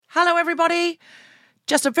Hello, everybody.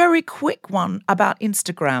 Just a very quick one about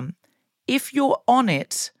Instagram. If you're on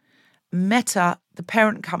it, Meta, the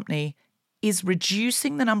parent company, is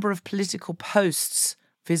reducing the number of political posts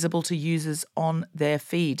visible to users on their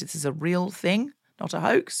feed. This is a real thing, not a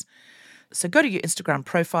hoax. So go to your Instagram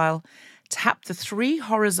profile, tap the 3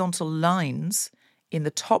 horizontal lines in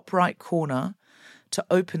the top right corner to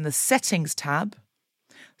open the Settings tab,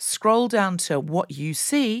 scroll down to What You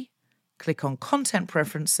See, click on Content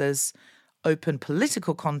Preferences, open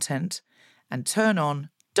Political Content, and turn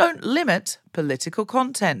on Don't Limit Political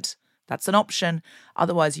Content. That's an option.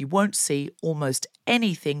 Otherwise, you won't see almost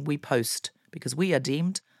anything we post because we are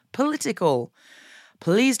deemed political.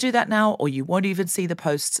 Please do that now, or you won't even see the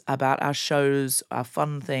posts about our shows, our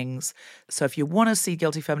fun things. So if you want to see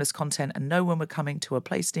Guilty Feminist content and know when we're coming to a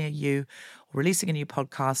place near you or releasing a new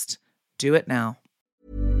podcast, do it now.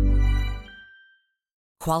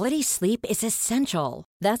 Quality sleep is essential.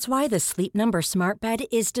 That's why the Sleep Number Smart Bed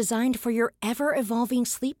is designed for your ever-evolving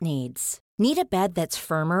sleep needs. Need a bed that's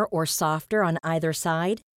firmer or softer on either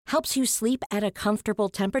side? Helps you sleep at a comfortable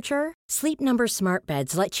temperature? Sleep Number Smart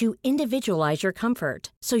Beds let you individualize your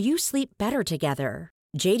comfort so you sleep better together.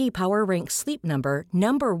 J.D. Power ranks Sleep Number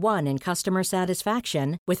number 1 in customer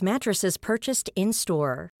satisfaction with mattresses purchased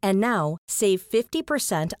in-store. And now, save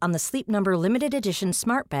 50% on the Sleep Number Limited Edition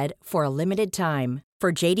Smart Bed for a limited time.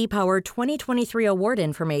 For J.D. Power 2023 award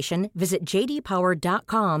information, visit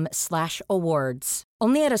jdpower.com/awards.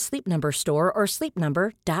 Only at a Sleep Number store or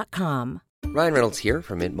sleepnumber.com. Ryan Reynolds here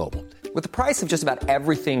from Mint Mobile. With the price of just about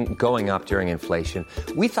everything going up during inflation,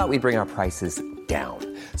 we thought we'd bring our prices down.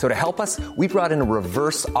 So to help us, we brought in a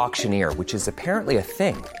reverse auctioneer, which is apparently a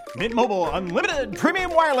thing. Mint Mobile Unlimited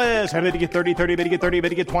Premium Wireless. How to get 30, 30, bit to get 30, bit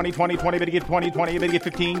to get 20, 20, 20, bit to get 20, 20, bit to get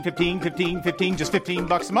 15, 15, 15, 15, just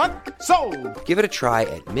 $15 a month? Sold! Give it a try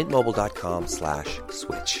at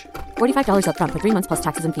mintmobile.com/switch. $45 up front for 3 months plus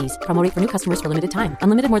taxes and fees. Promo rate for new customers for limited time.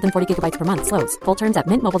 Unlimited more than 40 gigabytes per month. Slows full terms at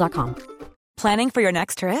mintmobile.com. Planning for your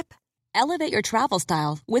next trip? Elevate your travel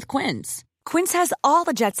style with Quince. Quince has all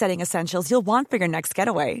the jet-setting essentials you'll want for your next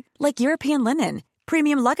getaway, like European linen,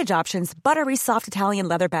 premium luggage options, buttery soft Italian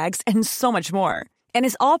leather bags, and so much more. And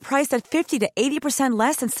is all priced at 50 to 80%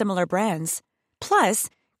 less than similar brands. Plus,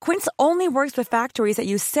 Quince only works with factories that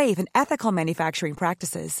use safe and ethical manufacturing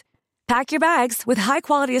practices. Pack your bags with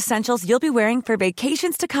high-quality essentials you'll be wearing for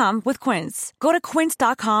vacations to come with Quince. Go to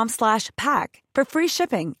quince.com/pack for free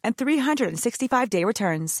shipping and 365-day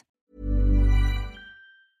returns.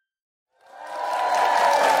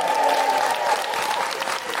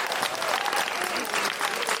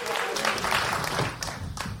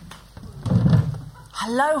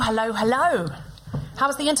 Hello, hello, hello. How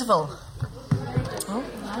was the interval? Oh,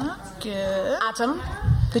 good. Adam,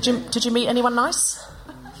 did you meet anyone nice?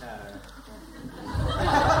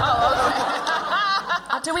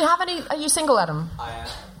 Do we have any... Are you single, Adam? I am.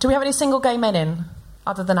 Do we have any single gay men in,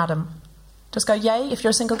 other than Adam? Just go yay if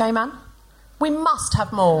you're a single gay man. We must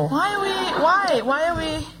have more. Why are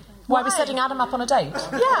we setting Adam up on a date?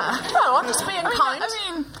 Yeah. No, I'm just being kind.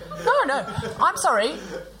 No. I'm sorry.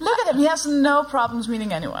 Look at him. He has no problems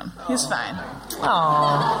meeting anyone. He's fine.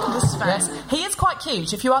 Oh, this is fine. Yes. He is quite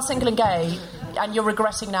cute. If you are single and gay, and you're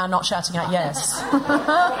regretting now not shouting out yes.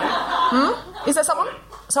 Is there someone?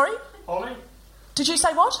 Sorry? Holly. Did you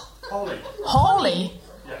say what? Holly. Holly?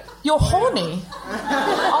 Yes. You're horny?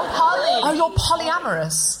 Oh, Holly. Oh, you're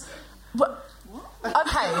polyamorous.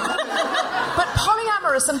 Okay. But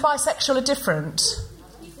polyamorous and bisexual are different.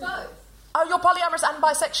 Oh, you're polyamorous and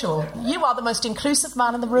bisexual. You are the most inclusive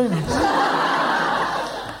man in the room.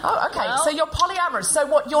 Oh, okay. Well. So you're polyamorous. So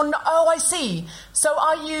what? You're not... Oh, I see. So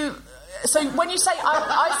are you... So when you say...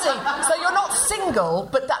 I see. So you're not single,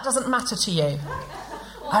 but that doesn't matter to you.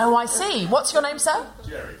 Oh, I see. What's your name, sir?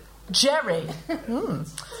 Jerry.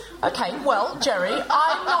 Okay, well, Jerry,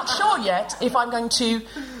 I'm not sure yet if I'm going to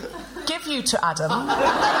give you to Adam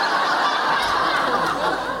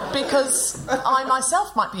because I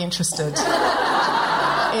myself might be interested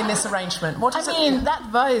in this arrangement. That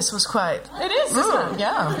voice was quite... It is, isn't it?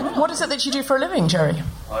 Yeah. What is it that you do for a living, Jerry?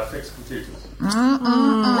 I fix computers. That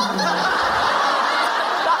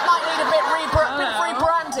might need a bit of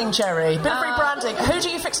rebranding, Jerry. Bit of rebranding. Who do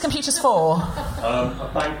you fix computers for?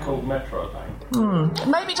 A bank called Metro Bank.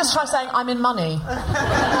 Maybe just try saying, I'm in money.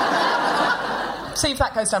 See if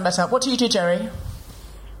that goes down better. What do you do, Jerry?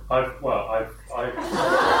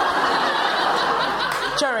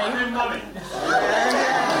 Jerry. I'm in money.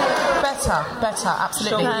 Better. Better,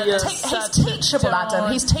 absolutely. He's teachable,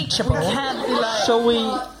 Adam. He's teachable. Can't be like... Shall we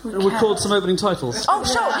record some opening titles? Oh,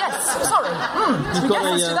 sure, yes. Sorry.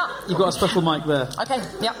 You've got a special mic there. Okay,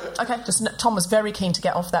 yep, okay. Tom was very keen to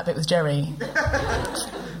get off that bit with Jerry.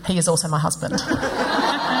 He is also my husband.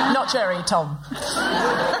 Not Jerry, Tom.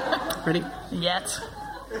 Ready? Yet.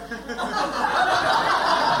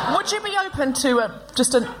 Would you be open to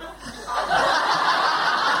just a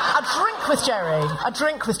drink with Jerry? A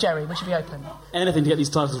drink with Jerry, would you be open? Anything to get these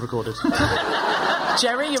titles recorded.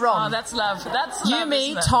 Jerry, you're on. Oh, that's love. That's you, love,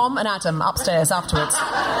 me, isn't it? Tom and Adam upstairs afterwards.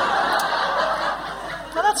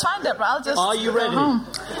 No, that's fine, Deborah. I'll just... Are you ready?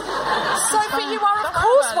 Sophie, you are of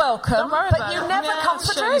course welcome, but you never come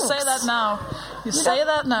for sure, drinks. You say that now. You say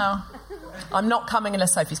that now. I'm not coming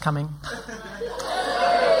unless Sophie's coming.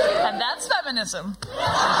 And that's feminism.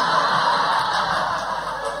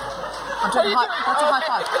 I'm doing that's a high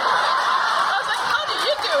five. I was like, how do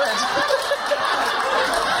you do it?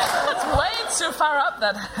 That's way too far up,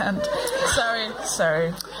 that hand.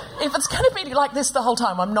 Sorry. If it's going to be like this the whole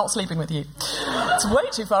time, I'm not sleeping with you. It's way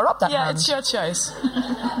too far up, that hand. Yeah, it's your choice.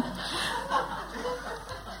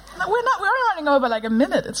 We're only running over like a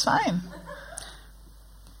minute. It's fine.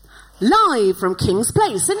 Live from King's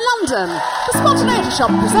Place in London, the Spontaneity Shop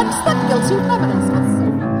presents The Guilty Feminists.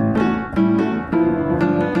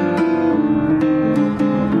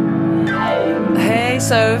 Hey,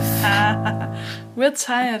 Soph. We're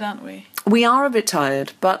tired, aren't we? We are a bit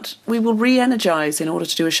tired, but we will re-energise in order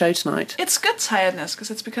to do a show tonight. It's good tiredness, because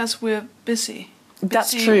it's because we're busy.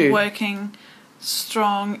 That's true. Working,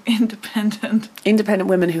 strong, independent. Independent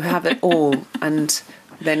women who have it all and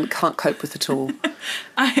then can't cope with it all.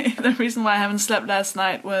 The reason why I haven't slept last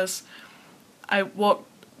night was I walked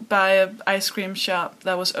by an ice cream shop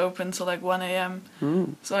that was open till like 1 a.m.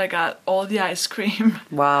 So I got all the ice cream.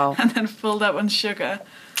 Wow. And then filled up on sugar.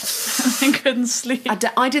 And couldn't sleep.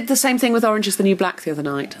 I did the same thing with Orange is the New Black the other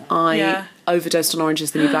night. I overdosed on Orange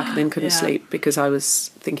is the New Black and then couldn't sleep because I was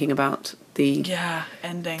thinking about the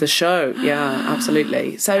ending. The show. Yeah,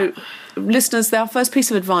 absolutely. So, listeners, our first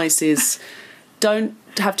piece of advice is don't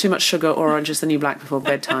have too much sugar or Orange is the New Black before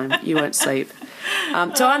bedtime. You won't sleep.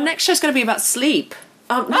 So our next show is going to be about sleep.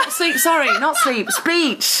 Not sleep, sorry, not sleep.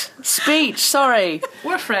 Speech, sorry.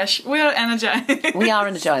 We're fresh. We are energized. We are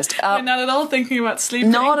energised. We're not at all thinking about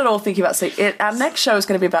sleeping. Not at all thinking about sleep. Our next show is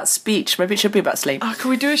going to be about speech. Maybe it should be about sleep. Oh, can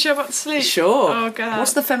we do a show about sleep? Sure. Oh, God.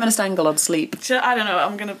 What's the feminist angle on sleep? I don't know.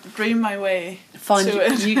 I'm going to dream my way to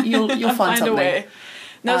it. You'll find something. A way.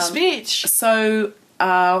 No, speech. So,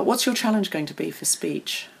 what's your challenge going to be for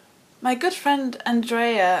speech? My good friend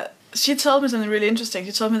Andrea, she told me something really interesting.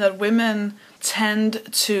 She told me that women tend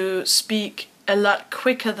to speak a lot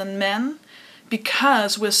quicker than men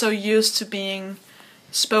because we're so used to being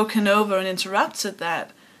spoken over and interrupted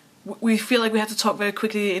that we feel like we have to talk very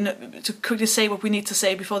quickly to quickly say what we need to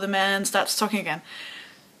say before the man starts talking again.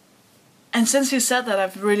 And since you said that,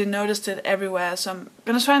 I've really noticed it everywhere. So I'm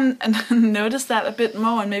going to try and notice that a bit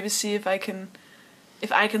more and maybe see if I can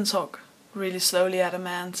talk really slowly at a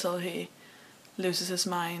man till he loses his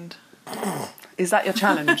mind. Is that your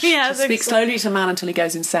challenge? Yeah, to speak slowly to a man until he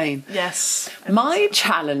goes insane. Yes. My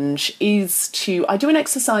challenge is I do an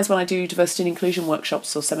exercise when I do diversity and inclusion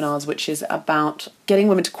workshops or seminars, which is about getting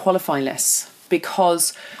women to qualify less.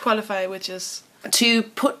 Because which is to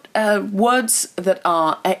put words that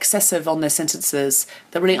are excessive on their sentences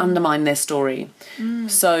that really undermine their story.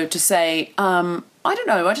 So to say, I don't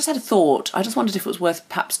know, I just had a thought. I just wondered if it was worth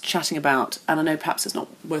perhaps chatting about. And I know perhaps it's not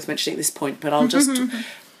worth mentioning at this point, but I'll just...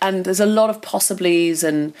 And there's a lot of possiblies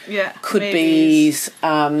and could be's.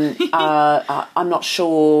 I'm not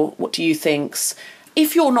sure. What do you think?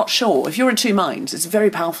 If you're not sure, if you're in two minds, it's very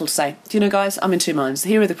powerful to say, do you know, guys, I'm in two minds.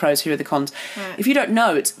 Here are the pros, here are the cons. Right. If you don't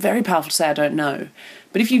know, it's very powerful to say, I don't know.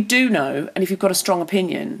 But if you do know, and if you've got a strong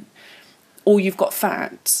opinion, or you've got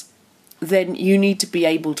facts, then you need to be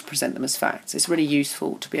able to present them as facts. It's really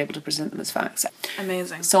useful to be able to present them as facts.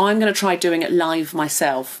 Amazing. So I'm going to try doing it live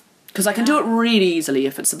myself. Because I can do it really easily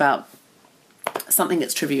if it's about something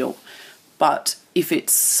that's trivial. But if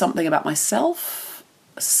it's something about myself,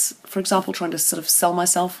 for example, trying to sort of sell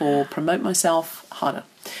myself or promote myself, harder.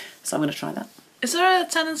 So I'm going to try that. Is there a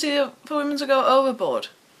tendency for women to go overboard?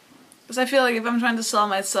 Because I feel like if I'm trying to sell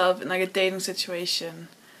myself in like a dating situation,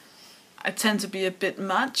 I tend to be a bit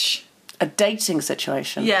much. A dating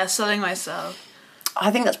situation? Yeah, selling myself.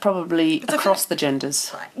 I think that's probably across the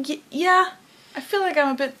genders. Yeah. I feel like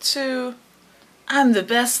I'm a bit too... I'm the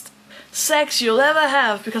best sex you'll ever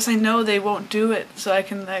have because I know they won't do it. So I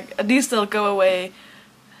can, like, at least they'll go away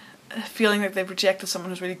feeling like they've rejected someone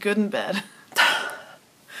who's really good in bed.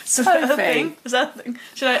 Sophie. Is that a thing?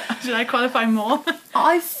 Should I qualify more?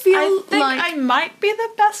 I feel I think like I might be the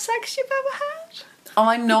best sex you've ever had.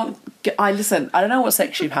 I'm not. Listen. I don't know what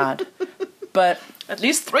sex you've had, but at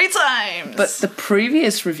least 3 times. But the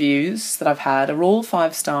previous reviews that I've had are all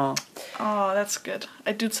 5-star. Oh, that's good.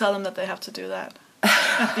 I do tell them that they have to do that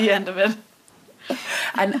at the end of it.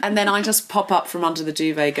 And then I just pop up from under the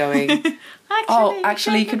duvet going,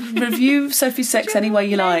 actually, you could review Sophie's sex any way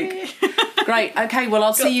you like. Great. Okay, well,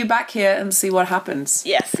 I'll see you back here and see what happens.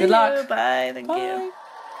 Yes. Good luck. Bye. Thank you.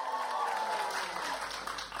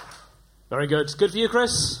 Very good. Good for you,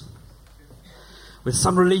 Chris. With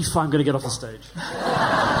some relief, I'm going to get off the stage.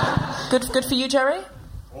 Good for you, Jerry?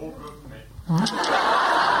 All good for me.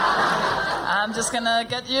 I'm just going to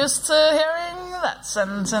get used to hearing that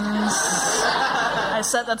sentence. I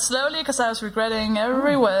said that slowly because I was regretting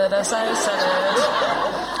every word as I said it.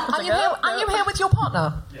 Are you here with your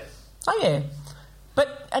partner? Yes. Are you?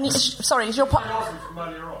 But is your partner? From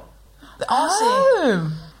earlier on.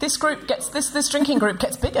 Oh, this drinking group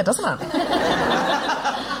gets bigger, doesn't it?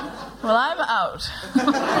 Well, I'm out.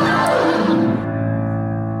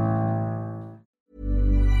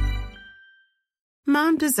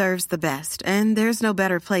 Mom deserves the best, and there's no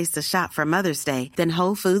better place to shop for Mother's Day than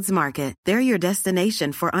Whole Foods Market. They're your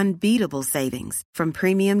destination for unbeatable savings, from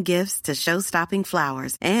premium gifts to show-stopping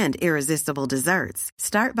flowers and irresistible desserts.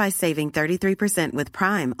 Start by saving 33% with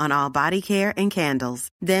Prime on all body care and candles.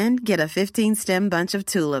 Then get a 15-stem bunch of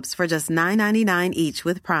tulips for just $9.99 each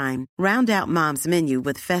with Prime. Round out Mom's menu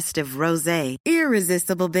with festive rosé,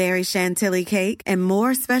 irresistible berry chantilly cake, and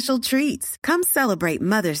more special treats. Come celebrate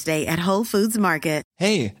Mother's Day at Whole Foods Market.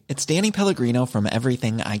 Hey, it's Danny Pellegrino from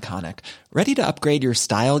Everything Iconic. Ready to upgrade your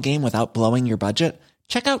style game without blowing your budget?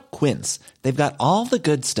 Check out Quince. They've got all the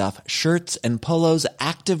good stuff, shirts and polos,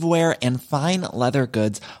 activewear, and fine leather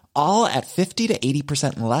goods, all at 50 to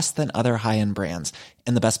 80% less than other high-end brands.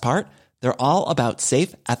 And the best part? They're all about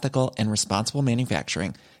safe, ethical, and responsible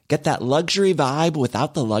manufacturing. Get that luxury vibe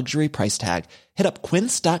without the luxury price tag. Hit up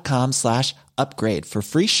quince.com/upgrade for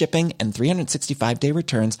free shipping and 365-day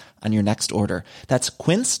returns on your next order. That's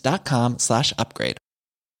quince.com/upgrade.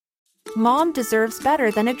 Mom deserves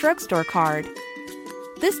better than a drugstore card.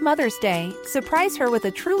 This Mother's Day, surprise her with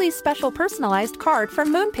a truly special personalized card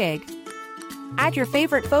from Moonpig. Add your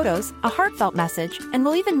favorite photos, a heartfelt message, and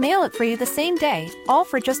we'll even mail it for you the same day, all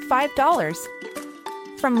for just $5.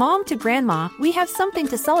 From mom to grandma, we have something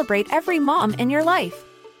to celebrate every mom in your life.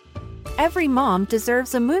 Every mom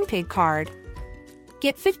deserves a Moonpig card.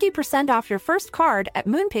 Get 50% off your first card at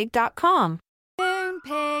Moonpig.com.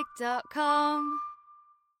 Moonpig.com